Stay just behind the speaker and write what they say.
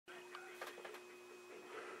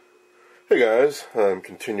Hey guys, I'm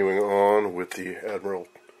continuing on with the Admiral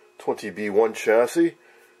 20B1 chassis.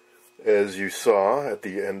 As you saw at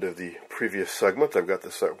the end of the previous segment, I've got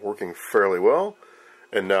this set working fairly well,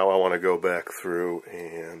 and now I want to go back through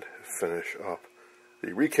and finish up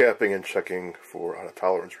the recapping and checking for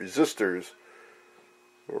out-of-tolerance resistors.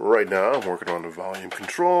 Right now I'm working on the volume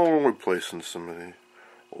control, replacing some of the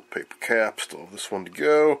old paper caps, still have this one to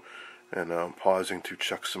go. And now I'm pausing to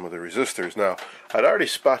check some of the resistors. Now, I'd already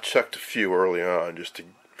spot checked a few early on just to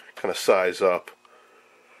kind of size up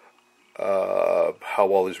how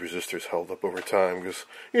well these resistors held up over time. Because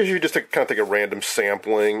usually you just kind of take a random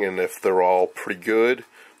sampling, and if they're all pretty good,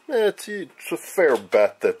 it's a fair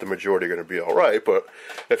bet that the majority are going to be alright. But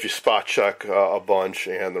if you spot check a bunch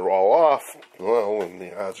and they're all off, well, and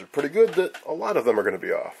the odds are pretty good that a lot of them are going to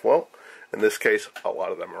be off. Well, in this case, a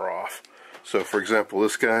lot of them are off. So, for example,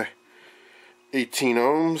 this guy, 18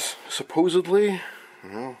 ohms, supposedly.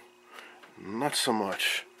 Well, not so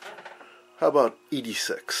much. How about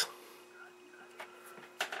 86?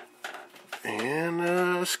 And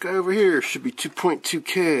this guy over here should be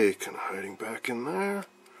 2.2K, kind of hiding back in there.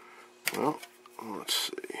 Well, let's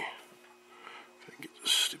see. If I can get this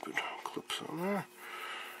stupid clips on there.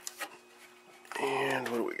 And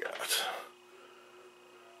what do we got?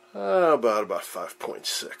 About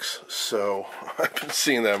 5.6. So I've been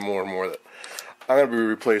seeing that more and more, that I'm going to be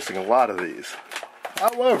replacing a lot of these.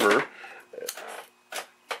 However,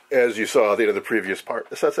 as you saw at the end of the previous part,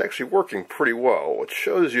 this set's actually working pretty well, which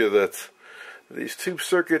shows you that these tube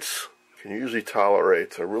circuits can usually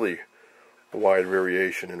tolerate a really wide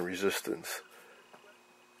variation in resistance.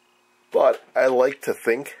 But I like to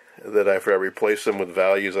think that if I replace them with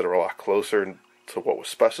values that are a lot closer to what was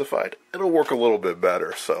specified, it'll work a little bit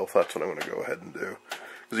better. So that's what I'm going to go ahead and do.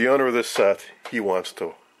 Because the owner of this set, he wants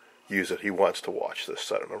to use it. He wants to watch this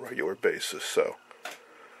set on a regular basis. So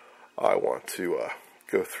I want to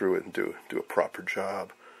go through it and do a proper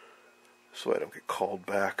job, so I don't get called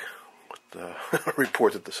back with the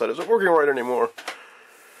report that the set isn't working right anymore.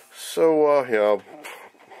 So yeah, I'll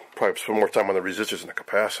probably spend more time on the resistors and the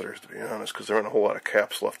capacitors, to be honest, because there aren't a whole lot of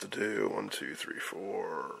caps left to do. 1, 2, 3,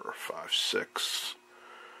 4, 5, 6.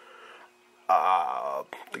 I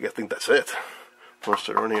think that's it. Unless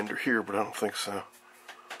there are any under here, but I don't think so.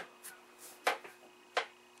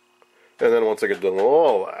 And then once I get done with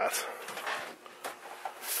all that,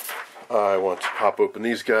 I want to pop open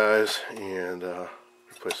these guys and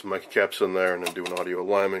replace some mic caps in there, and then do an audio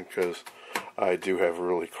alignment, because I do have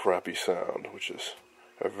really crappy sound, which is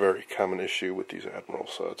a very common issue with these Admiral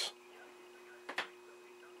sets.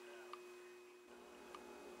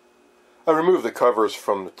 I removed the covers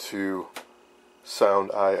from the two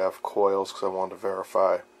sound IF coils because I wanted to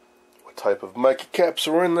verify what type of mic caps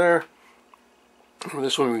are in there.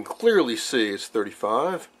 This one we can clearly see it's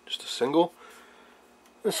 35, just a single.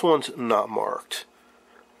 This one's not marked.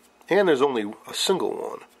 And there's only a single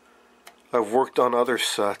one. I've worked on other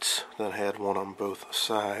sets that had one on both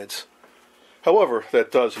sides. However,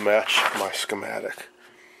 that does match my schematic.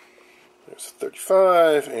 There's a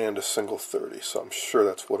 35 and a single 30, so I'm sure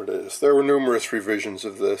that's what it is. There were numerous revisions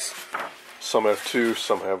of this. Some have 2,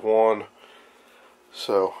 some have 1.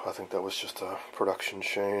 So I think that was just a production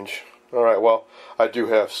change. Alright, well, I do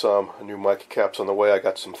have some new mic caps on the way. I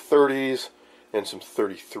got some 30s and some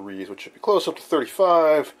 33s, which should be close up to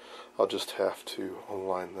 35. I'll just have to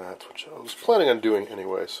align that, which I was planning on doing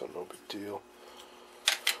anyway, so no big deal.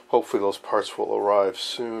 Hopefully those parts will arrive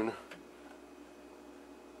soon.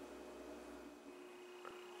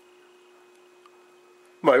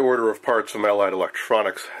 My order of parts from Allied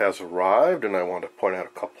Electronics has arrived, and I want to point out a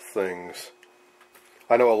couple things.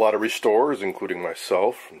 I know a lot of restorers, including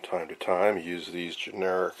myself, from time to time, use these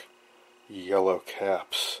generic yellow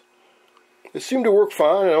caps. They seem to work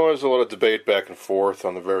fine. I know there's a lot of debate back and forth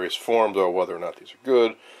on the various forums on whether or not these are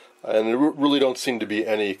good, and there really don't seem to be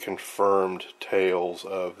any confirmed tales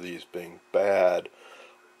of these being bad.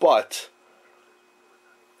 But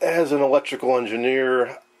as an electrical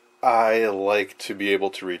engineer, I like to be able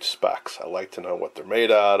to read specs. I like to know what they're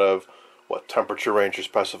made out of, what temperature range are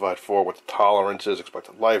specified for, what the tolerance is,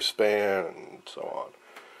 expected lifespan, and so on.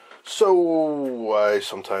 So I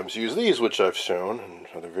sometimes use these, which I've shown in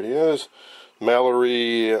other videos.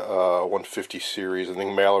 Mallory 150 series. I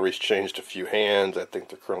think Mallory's changed a few hands. I think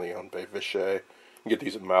they're currently on Bay Vichy. You can get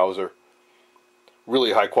these at Mauser.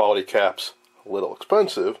 Really high quality caps, a little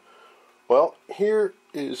expensive. Well, here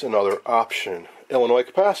is another option. Illinois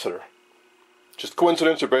capacitor. Just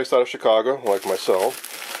coincidence, they're based out of Chicago, like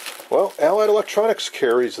myself. Well, Allied Electronics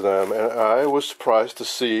carries them, and I was surprised to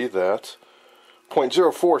see that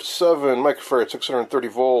 .047 microfarad, 630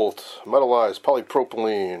 volt, metallized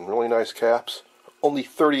polypropylene, really nice caps. Only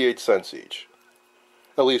 38 cents each.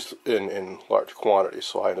 At least in large quantities,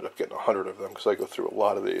 so I ended up getting 100 of them because I go through a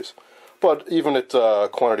lot of these. But even at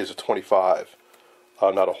quantities of 25,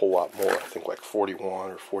 not a whole lot more. I think like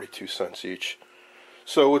 41 or 42 cents each.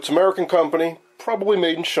 So it's an American company, probably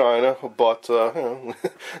made in China, but you know,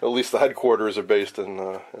 at least the headquarters are based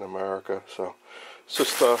in America. So it's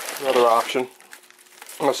just another option.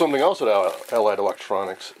 Now, something else at Allied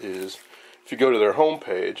Electronics is, if you go to their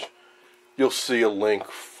homepage, you'll see a link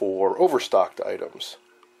for overstocked items.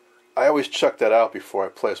 I always check that out before I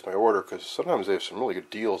place my order because sometimes they have some really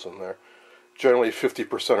good deals in there. Generally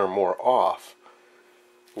 50% or more off,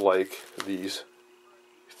 like these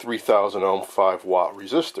 3000 ohm 5 watt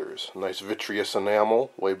resistors. Nice vitreous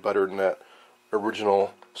enamel, way better than that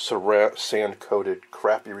original sand coated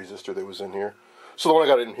crappy resistor that was in here. So the one I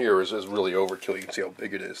got in here is really overkill. You can see how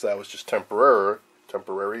big it is. That was just temporary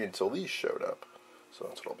until these showed up. So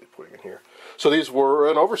that's what I'll be putting in here. So these were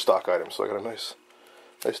an overstock item, so I got a nice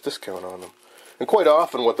discount on them. And quite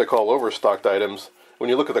often what they call overstocked items, when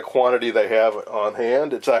you look at the quantity they have on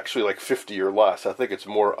hand, it's actually like 50 or less. I think it's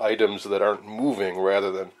more items that aren't moving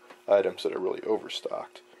rather than items that are really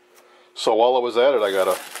overstocked. So while I was at it, I got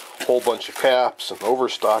a whole bunch of caps and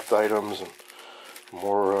overstocked items and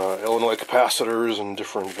more Illinois capacitors and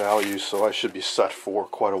different values, so I should be set for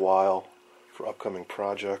quite a while for upcoming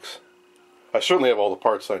projects. I certainly have all the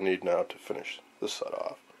parts I need now to finish this set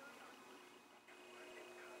off.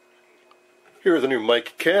 Here are the new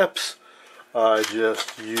mic caps. I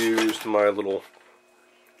just used my little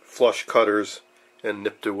flush cutters and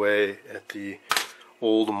nipped away at the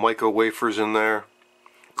old mica wafers in there,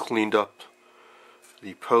 cleaned up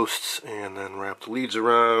the posts, and then wrapped the leads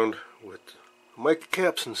around with mica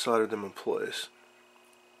caps and soldered them in place.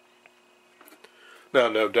 Now,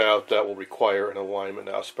 no doubt that will require an alignment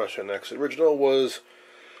now, especially next. The original was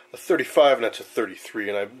a 35 and that's a 33,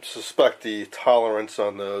 and I suspect the tolerance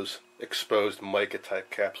on those exposed mica type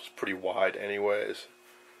caps is pretty wide anyways.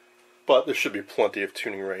 But there should be plenty of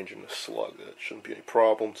tuning range in the slug. That shouldn't be any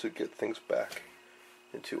problem to get things back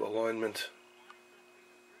into alignment.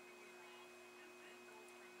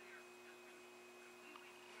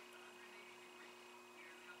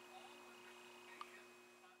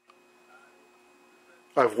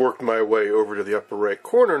 I've worked my way over to the upper right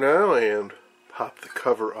corner now and popped the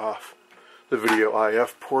cover off the video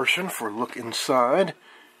IF portion for a look inside.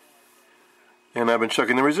 And I've been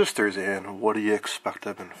checking the resistors, and what do you expect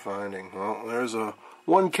I've been finding? Well, there's a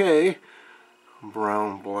 1K,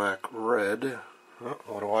 brown, black, red. Oh,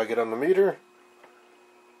 what do I get on the meter?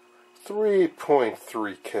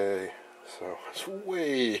 3.3K. So it's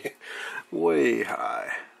way, way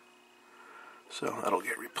high. So that'll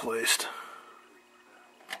get replaced.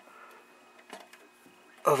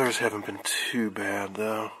 Others haven't been too bad,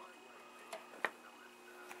 though.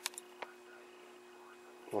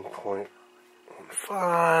 1.15.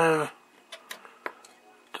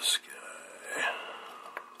 This guy.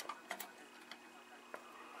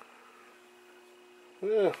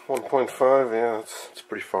 Yeah, 1.5. Yeah, it's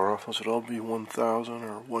pretty far off. It'll all be 1,000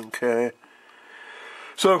 or 1K.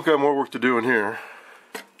 So I've got more work to do in here.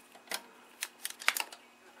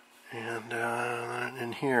 And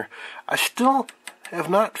in here, I still have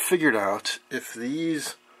not figured out if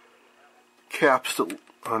these caps that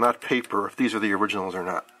are not paper, if these are the originals or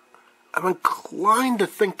not. I'm inclined to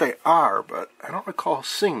think they are, but I don't recall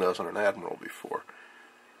seeing those on an Admiral before.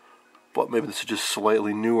 But maybe this is just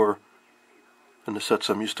slightly newer than the sets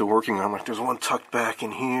I'm used to working on. Like there's one tucked back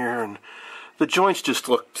in here, and the joints just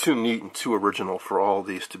look too neat and too original for all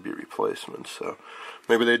these to be replacements. So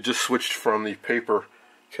maybe they just switched from the paper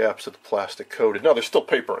caps to the plastic coated. No, there's still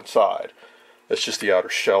paper inside. It's just the outer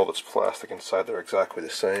shell that's plastic inside. They're exactly the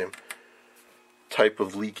same type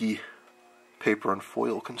of leaky paper and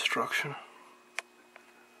foil construction.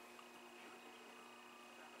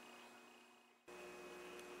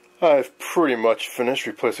 I've pretty much finished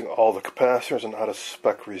replacing all the capacitors and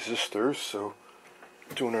out-of-spec resistors, so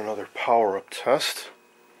doing another power-up test.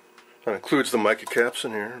 That includes the mica caps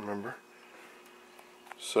in here, remember?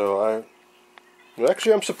 So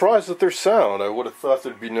actually I'm surprised that there's sound. I would have thought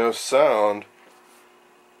there'd be no sound.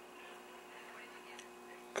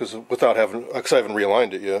 Because I haven't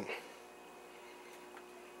realigned it yet.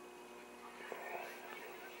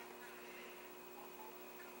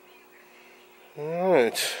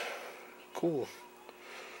 Alright, cool.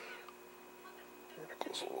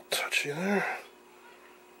 Vertical's a little touchy there.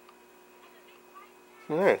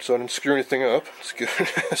 Alright, so I didn't screw anything up. It's good.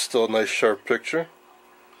 Still a nice sharp picture.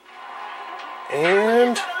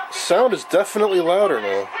 And sound is definitely louder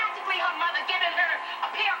now.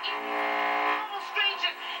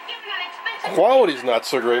 Quality's not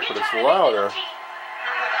so great, but it's louder.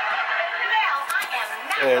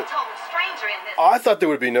 And I thought there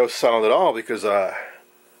would be no sound at all because I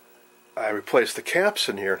replaced the caps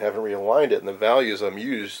in here and haven't realigned it, and the values I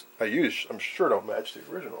use I'm sure don't match the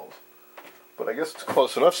originals. But I guess it's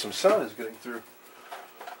close enough. Some sound is getting through.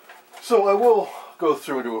 So I will go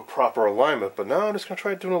through and do a proper alignment, but now I'm just going to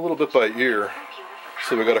try doing a little bit by ear.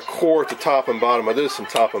 So we got a core at the top and bottom of this and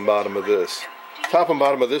top and bottom of this. Top and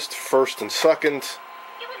bottom of this first and second.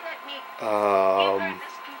 Audio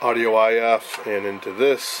IF and into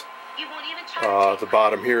this. The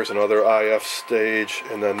bottom here is another IF stage,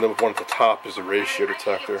 and then the one at the top is a ratio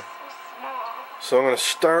detector. So I'm going to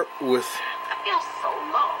start with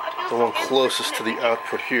the one closest to the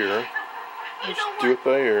output here. Just do it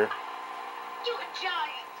by ear.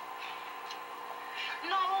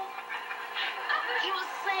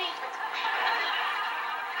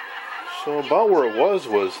 So about where it was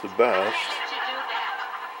the best.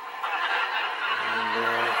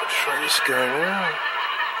 And try this guy now.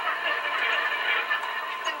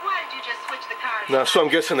 Now, so I'm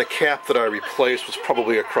guessing the cap that I replaced was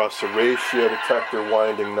probably across the ratio detector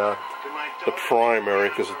winding, not the primary,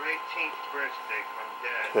 because it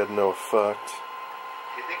had no effect.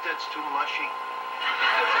 You think that's too mushy?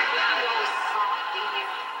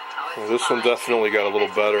 Well, this one definitely got a little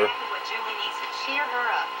better.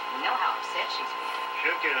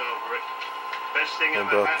 She'll get over it. Best thing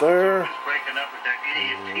about there. Breaking up with that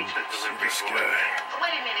idiot pizza delivery boy.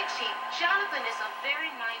 Wait a minute, Chief. Jonathan is a very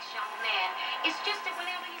nice young man. It's just that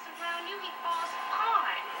whenever he's around you, he falls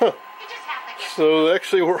apart. You just have to get. So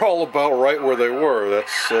actually, we're all about right where they were. That's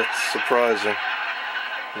surprising.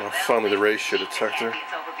 Well, finally, the ratio detector.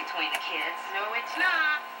 It's over between the kids. No, it's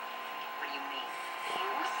not. What do you mean?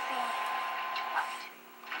 You see what?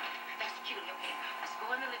 That's cute. Okay, let's go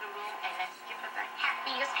in the living room and let's give her the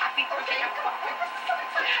happiest happy birthday.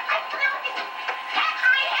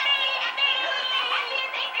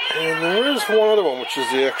 And there is one other one, which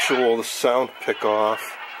is the sound pick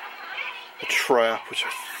off, the trap, which I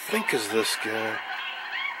think is this guy.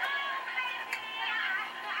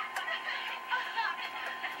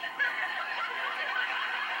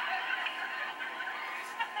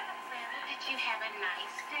 Did you have a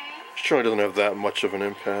nice day? Sure, doesn't have that much of an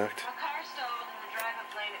impact. My car stalled and the driver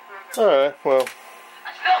blamed it for a Alright, well.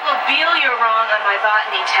 I spelled lobelia wrong on my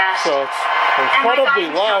botany test. So it's incredibly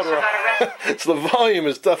louder. So the volume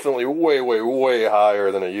is definitely way, way, way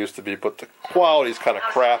higher than it used to be, but the quality is kind of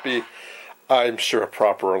crappy. I'm sure a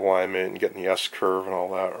proper alignment and getting the S-curve and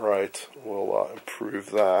all that right will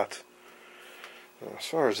improve that. As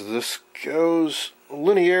far as this goes,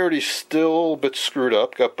 linearity's still a bit screwed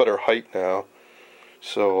up, got better height now.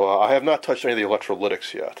 So I have not touched any of the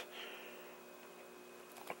electrolytics yet.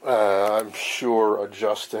 I'm sure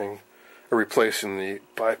adjusting or replacing the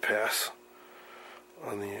bypass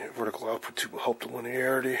on the vertical output tube will help the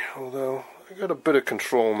linearity, although I got a bit of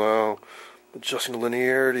control now. Adjusting the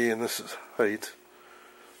linearity, and this is height.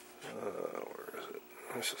 Where is it?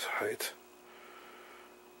 This is height.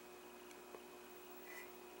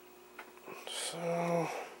 So, I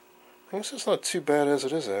guess it's not too bad as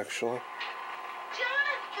it is, actually.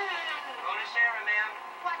 Jonathan! Morning, Sarah, ma'am.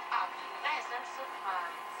 What a pleasant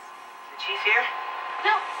surprise. The chief here?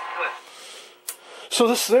 No. Good. So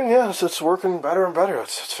this thing, yes, it's working better and better.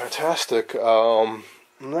 It's fantastic.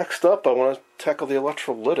 Next up, I want to tackle the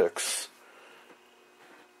electrolytics.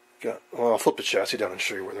 Well, I'll flip the chassis down and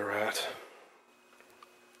show you where they're at.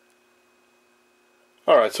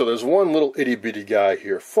 Alright, so there's one little itty-bitty guy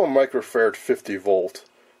here, 4 microfarad 50 volt.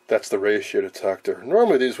 That's the ratio detector.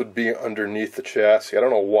 Normally these would be underneath the chassis. I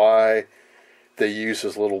don't know why they use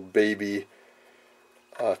this little baby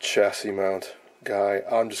chassis mount guy.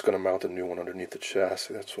 I'm just going to mount a new one underneath the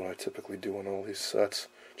chassis. That's what I typically do on all these sets.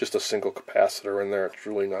 Just a single capacitor in there. It's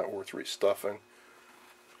really not worth restuffing.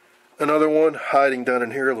 Another one hiding down in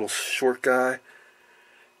here, a little short guy.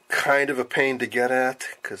 Kind of a pain to get at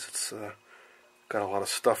because it's got a lot of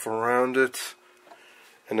stuff around it.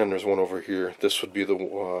 And then there's one over here. This would be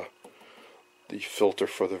the filter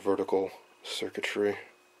for the vertical circuitry.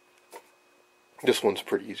 This one's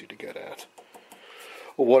pretty easy to get at.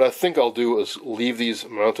 What I think I'll do is leave these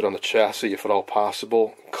mounted on the chassis if at all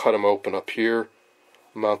possible. Cut them open up here.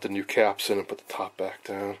 Mount the new caps in and put the top back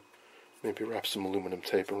down. Maybe wrap some aluminum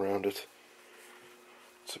tape around it.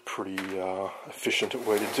 It's a pretty efficient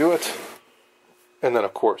way to do it. And then,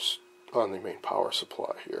 of course, on the main power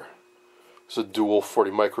supply here. It's a dual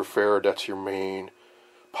 40 microfarad. That's your main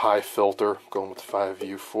pi filter, going with the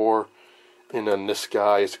 5U4. And then this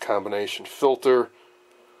guy is a combination filter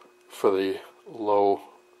for the low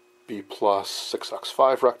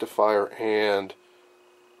B+6X5 rectifier and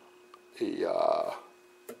a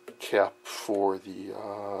cap for the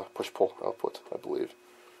push-pull output, I believe.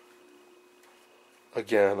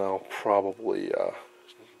 Again, I'll probably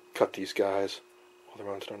cut these guys while they're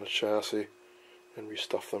mounted on the chassis and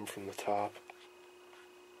restuff them from the top.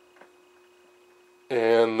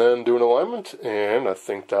 And then do an alignment, and I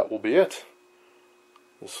think that will be it.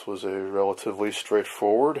 This was a relatively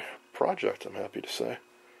straightforward project, I'm happy to say.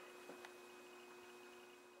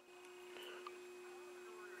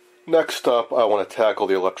 Next up, I want to tackle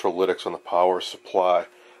the electrolytics on the power supply.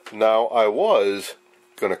 Now, I was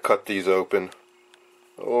going to cut these open,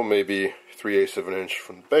 maybe 3/8 of an inch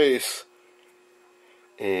from the base,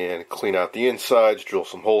 and clean out the insides, drill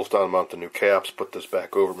some holes down, mount the new caps, put this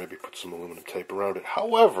back over, maybe put some aluminum tape around it.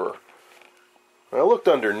 However, when I looked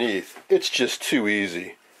underneath, it's just too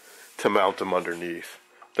easy to mount them underneath,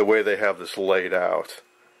 the way they have this laid out.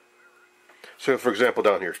 So, for example,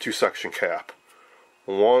 down here, 2-section cap.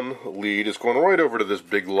 One lead is going right over to this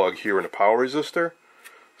big lug here in a power resistor.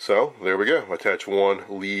 So, there we go. Attach one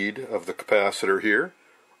lead of the capacitor here,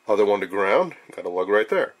 other one to ground, got a lug right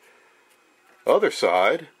there. Other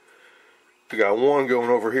side, we got one going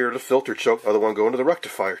over here to the filter choke, other one going to the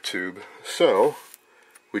rectifier tube. So,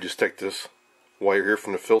 we just take this wire here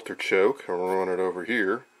from the filter choke and run it over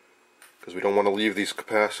here, because we don't want to leave these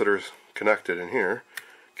capacitors connected in here,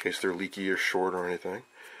 in case they're leaky or short or anything.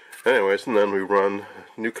 Anyways, and then we run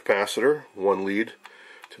new capacitor, one lead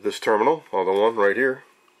to this terminal, other one right here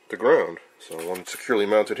to ground. So one securely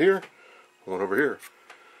mounted here, one over here.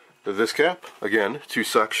 This cap, again, 2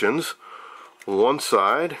 sections. One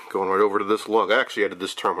side going right over to this lug. I actually added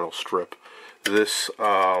this terminal strip. This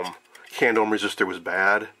hand ohm resistor was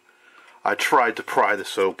bad. I tried to pry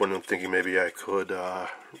this open and thinking maybe I could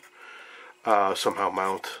somehow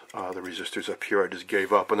mount the resistors up here. I just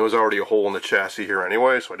gave up, and there was already a hole in the chassis here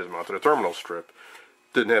anyway, so I just mounted a terminal strip.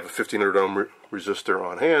 Didn't have a 1500 ohm resistor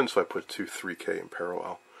on hand, so I put 2 3K in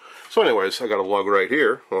parallel. So anyways, I got a lug right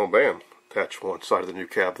here. Well, bam, attach one side of the new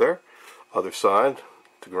cap there, other side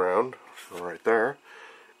to ground right there,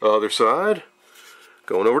 other side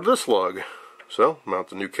going over to this lug. So mount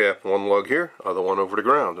the new cap, one lug here, other one over to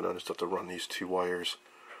ground, and I just have to run these 2 wires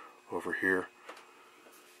over here.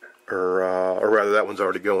 Or rather, that one's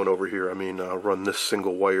already going over here. I mean, run this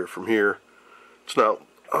single wire from here. It's not,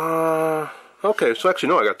 okay, so actually,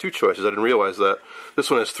 no, I got 2 choices. I didn't realize that. This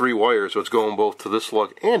one has 3 wires, so it's going both to this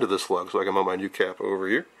lug and to this lug, so I can mount my new cap over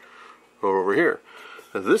here, or over here.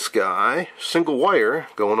 Now, this guy, single wire,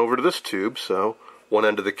 going over to this tube, so one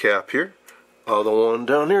end of the cap here, other one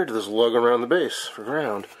down here to this lug around the base for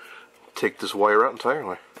ground. Take this wire out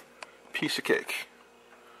entirely. Piece of cake.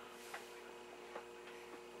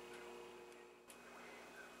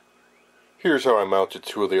 Here's how I mounted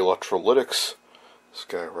 2 of the electrolytics. This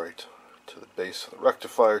guy right to the base of the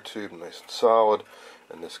rectifier tube, nice and solid.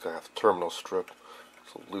 And this guy off the terminal strip.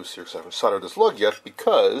 It's a little loose here because I haven't soldered this lug yet,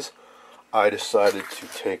 because I decided to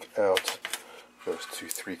take out those 2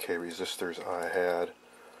 3K resistors I had.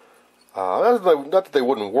 Not that they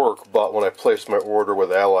wouldn't work, but when I placed my order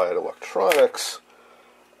with Allied Electronics,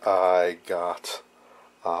 I got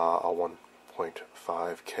a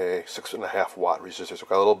 1.5K 6.5 watt resistor, so I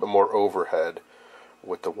got a little bit more overhead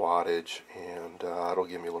with the wattage, and it'll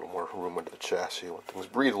give me a little more room under the chassis, let things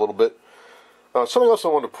breathe a little bit. Something else I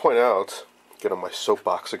wanted to point out, get on my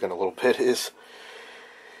soapbox again a little bit, is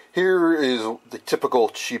here is the typical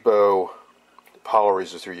cheapo power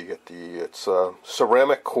resistor you get. It's a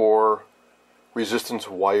ceramic core, resistance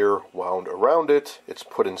wire wound around it. It's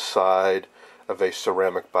put inside of a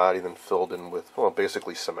ceramic body, then filled in with, well,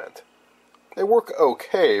 basically cement. They work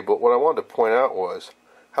okay, but what I wanted to point out was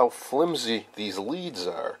how flimsy these leads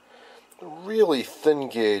are. Really thin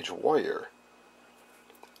gauge wire.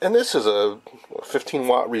 And this is a 15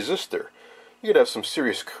 watt resistor. You could have some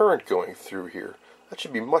serious current going through here. That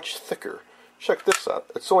should be much thicker. Check this out.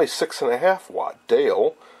 It's only 6.5 watt.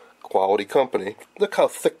 Dale, quality company. Look how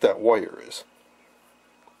thick that wire is.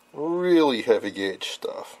 Really heavy gauge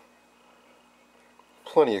stuff.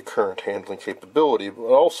 Plenty of current handling capability, but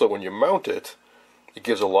also when you mount it, it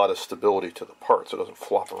gives a lot of stability to the part so it doesn't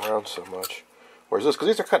flop around so much. Whereas this, because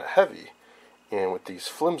these are kind of heavy, and with these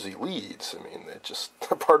flimsy leads, I mean,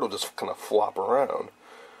 the part will just kind of flop around.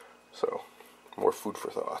 So, more food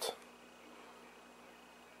for thought.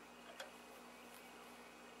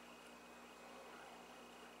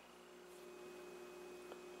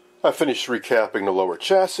 I finished recapping the lower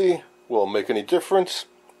chassis. Will it make any difference?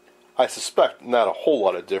 I suspect not a whole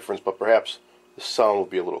lot of difference, but perhaps the sound will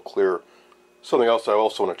be a little clearer. Something else I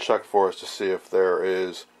also want to check for is to see if there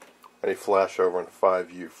is any flashover in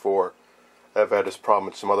 5U4. I've had this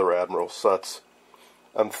problem in some other Admiral sets.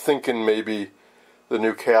 I'm thinking maybe the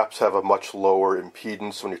new caps have a much lower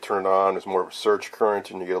impedance. When you turn it on, there's more of a surge current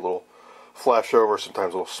and you get a little flashover,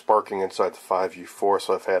 sometimes a little sparking inside the 5U4,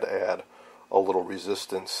 so I've had to add a little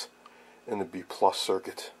resistance in the B+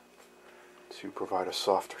 circuit to provide a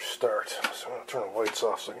softer start. So I'm going to turn the lights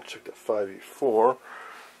off so I can check that 5U4.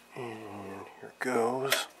 And here it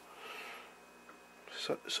goes.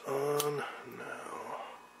 Set this on now.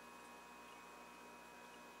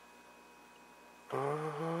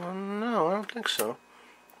 No, I don't think so.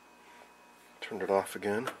 Turned it off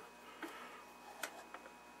again.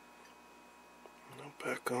 Now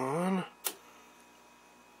back on.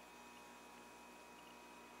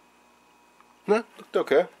 No, looked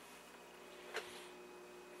okay.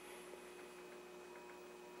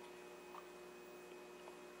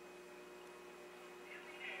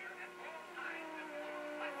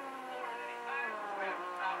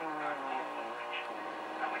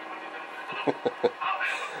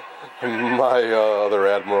 My other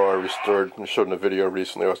Admiral I restored and showed in a video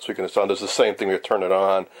recently, I was tweaking the sound, does the same thing when you turn it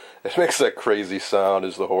on. It makes that crazy sound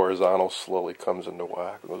as the horizontal slowly comes into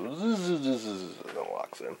whack. It goes zzz, and it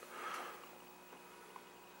locks in.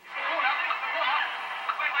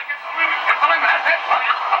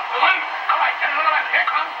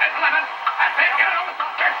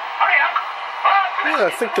 Yeah, I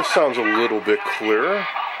think this sounds a little bit clearer.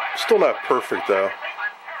 Still not perfect though.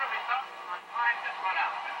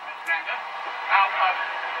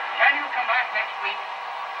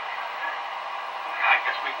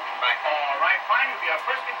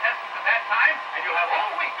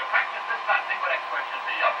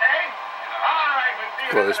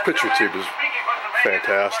 Well, this picture tube is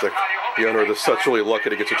fantastic. The owner of the set's really lucky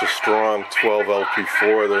to get such a strong 12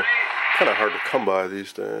 LP4. They're kind of hard to come by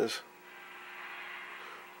these days.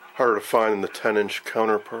 Harder to find than the 10-inch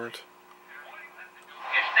counterpart.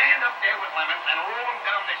 You stand up there with lemons and roll them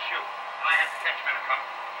down this chute. I have to catch them in a cup.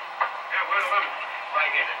 Yeah, where are the lemons?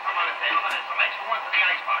 Right here. Come on, there's some extra ones in the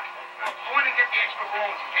icebox. Go in and get the extra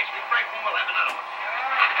rolls in case we break one with lemon out of them.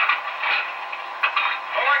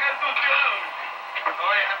 All I gotta do is get out of them. That's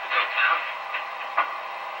all you have to do, Tom.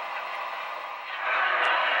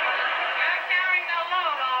 You're carrying the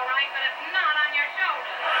load, all right, but it's not on your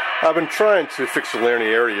shoulders. I've been trying to fix the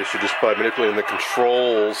linearity issue just by manipulating the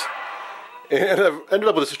controls, and I've ended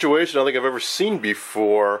up with a situation I don't think I've ever seen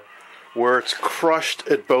before where it's crushed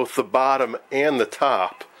at both the bottom and the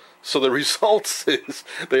top. So the result is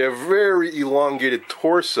they have very elongated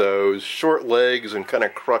torsos, short legs, and kind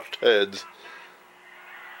of crushed heads.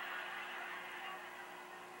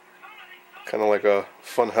 Kind of like a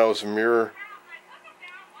funhouse mirror.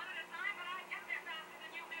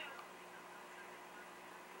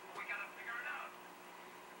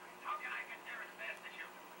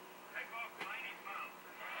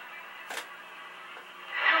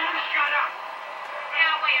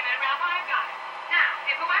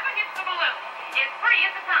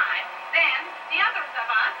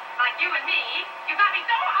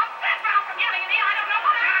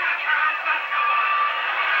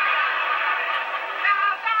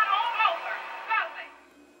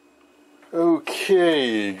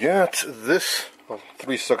 Okay, got this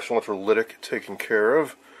three-section electrolytic taken care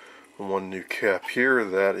of. One new cap here,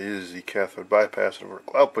 that is the cathode bypass and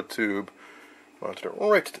vertical output tube. Mounted it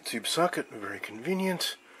right to the tube socket, very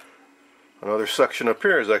convenient. Another section up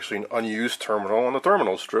here is actually an unused terminal on the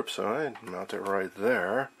terminal strip, so I mount it right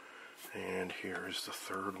there. And here is the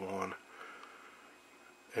third one.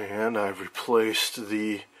 And I've replaced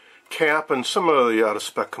the cap and some of the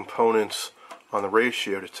out-of-spec components on the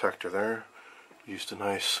ratio detector there. Used a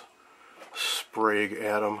nice Sprague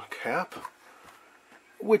atom cap,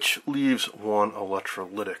 which leaves one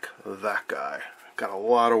electrolytic, that guy. Got a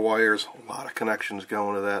lot of wires, a lot of connections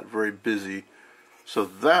going to that, very busy. So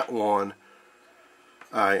that one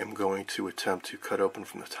I am going to attempt to cut open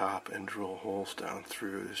from the top and drill holes down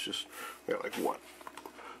through. It's just, got like what?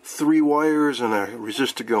 3 wires and a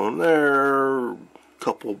resistor going there,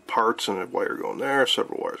 couple parts and a wire going there,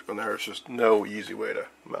 several wires going there. It's just no easy way to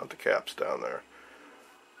mount the caps down there.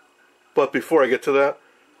 But before I get to that,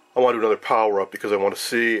 I want to do another power up because I want to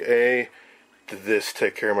see A, did this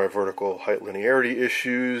take care of my vertical height linearity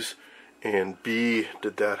issues, and B,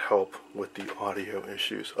 did that help with the audio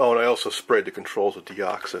issues. Oh, and I also sprayed the controls with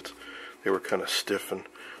deoxit. They were kind of stiff and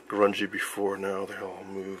grungy before, now they all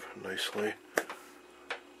move nicely.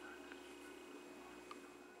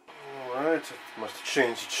 Alright, must have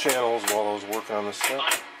changed the channels while I was working on this set.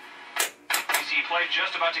 You see, play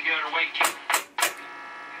just about to get underway.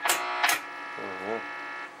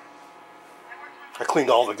 I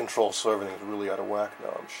cleaned all the controls, so everything's really out of whack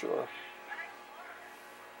now, I'm sure.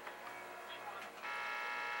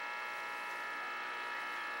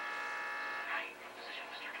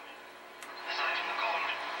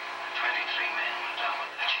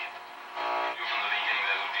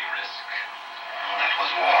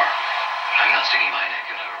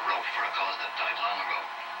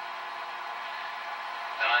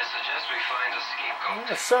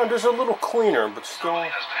 The sound is a little cleaner, but still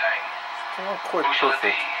not quite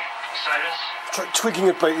perfect. Try tweaking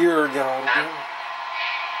it by ear again. Anyone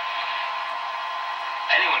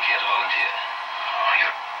care to volunteer?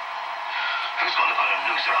 Who's going to put a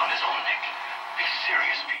noose around his own neck? Be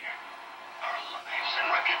serious, Peter. Our lives and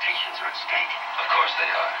reputations are at stake. Of course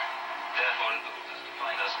they are. Therefore, it behooves us to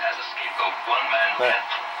find us as a scapegoat. One man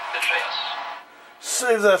can't betray us.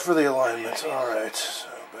 Save that for the alignment. Alright,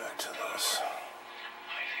 so back to this.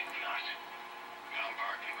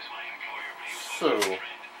 So, let's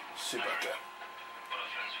see about that.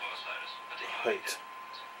 Height.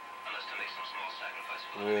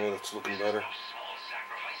 Yeah, that's looking better.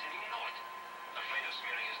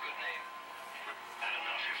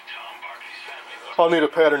 I'll need a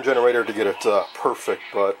pattern generator to get it perfect,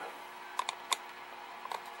 but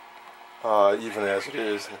even as it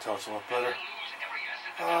is, I can tell it's a lot better.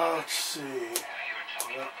 Let's see.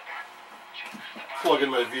 Plug in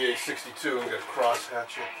my VA62 and get a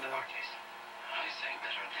crosshatch up there.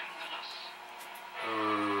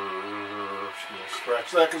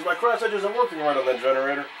 Scratch that because my crosshatch isn't working right on that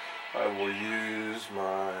generator. I will use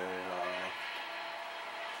my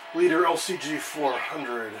Leader LCG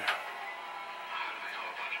 400. If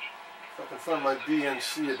I can find my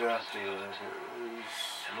BNC adapter, here is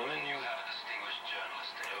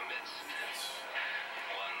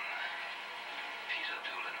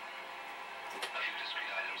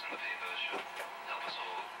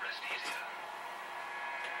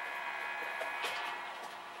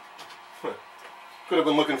Could have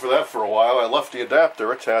been looking for that for a while. I left the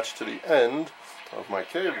adapter attached to the end of my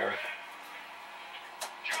cable.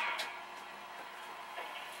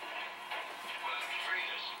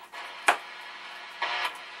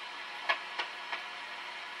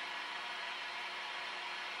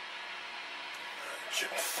 Gen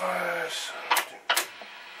 5.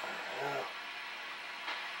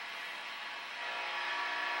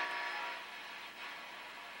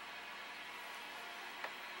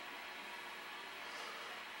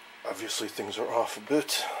 Obviously things are off a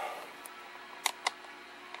bit.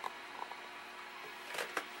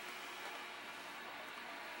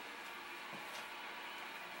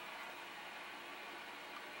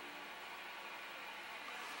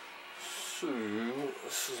 So,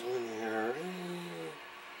 this is linearity.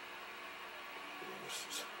 This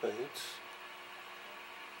is height.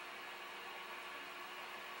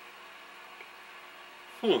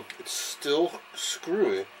 It's still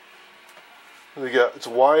screwy. It's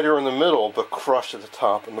wider in the middle, but crushed at the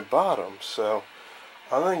top and the bottom. So,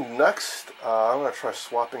 I think next, I'm going to try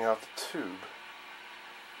swapping out the tube.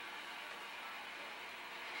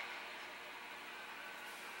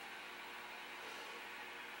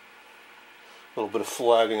 A little bit of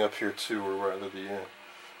flagging up here too, or rather the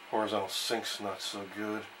horizontal sink's not so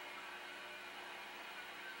good.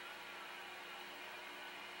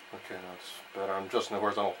 Okay, that's better. I'm adjusting the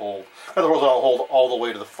horizontal hold. I have the horizontal hold all the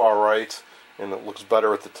way to the far right, and it looks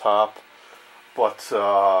better at the top. But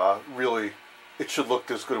really, it should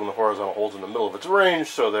look as good when the horizontal hold's in the middle of its range.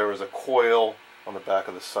 So there is a coil on the back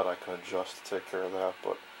of the set I can adjust to take care of that.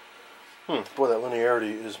 But boy, that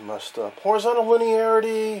linearity is messed up. Horizontal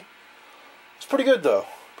linearity, it's pretty good though.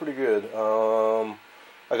 Pretty good.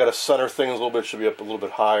 I got to center things a little bit. It should be up a little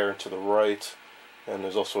bit higher to the right, and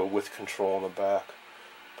there's also a width control on the back.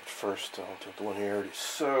 But first, I'll take the linearity.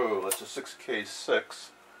 So that's a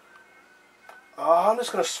 6K6. I'm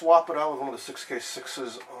just going to swap it out with one of the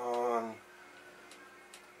 6K6s on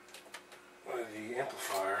the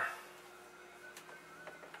amplifier.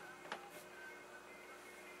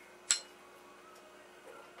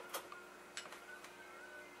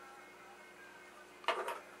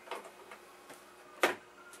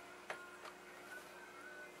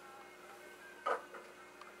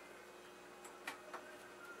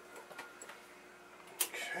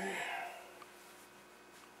 Okay.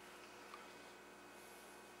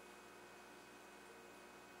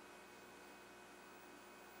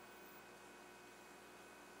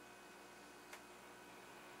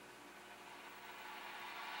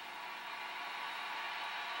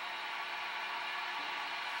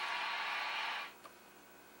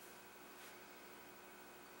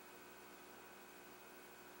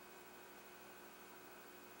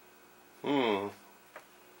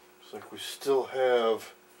 Looks like we still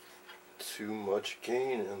have too much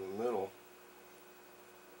gain in the middle.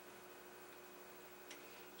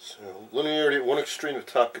 So linearity at one extreme, the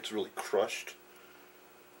top gets really crushed.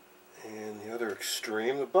 And the other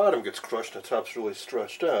extreme, the bottom gets crushed and the top's really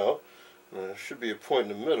stretched out. And there should be a point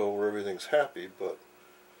in the middle where everything's happy, but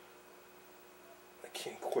I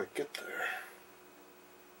can't quite get there.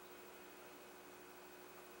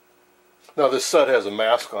 Now this set has a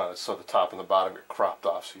mask on it, so the top and the bottom get cropped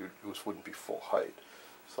off, so yours wouldn't be full height.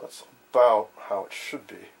 So that's about how it should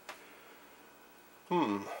be.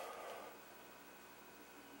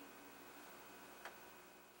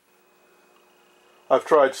 I've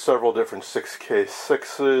tried several different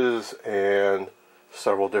 6K6s and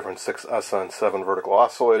several different 6SN7 vertical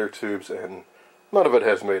oscillator tubes, and none of it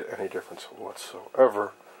has made any difference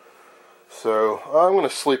whatsoever. So I'm going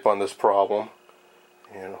to sleep on this problem,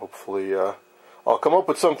 and hopefully I'll come up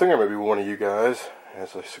with something, or maybe one of you guys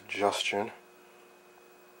as a suggestion.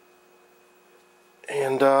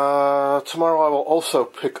 And tomorrow I will also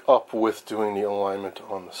pick up with doing the alignment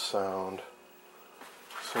on the sound.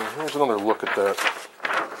 So here's another look at that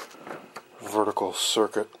vertical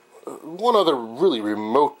circuit. One other really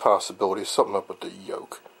remote possibility is something up with the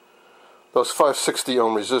yoke. Those 560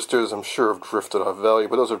 ohm resistors I'm sure have drifted off value,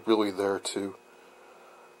 but those are really there to,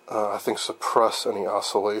 I think, suppress any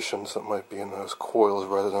oscillations that might be in those coils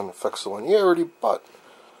rather than affect the linearity, but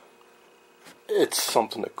it's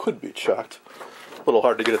something that could be checked. A little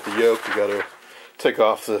hard to get at the yoke. You got to take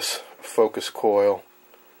off this focus coil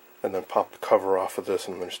and then pop the cover off of this,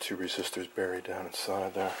 and there's two resistors buried down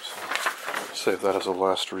inside there. So save that as a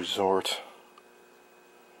last resort.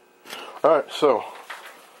 Alright, so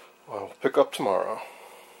I'll pick up tomorrow.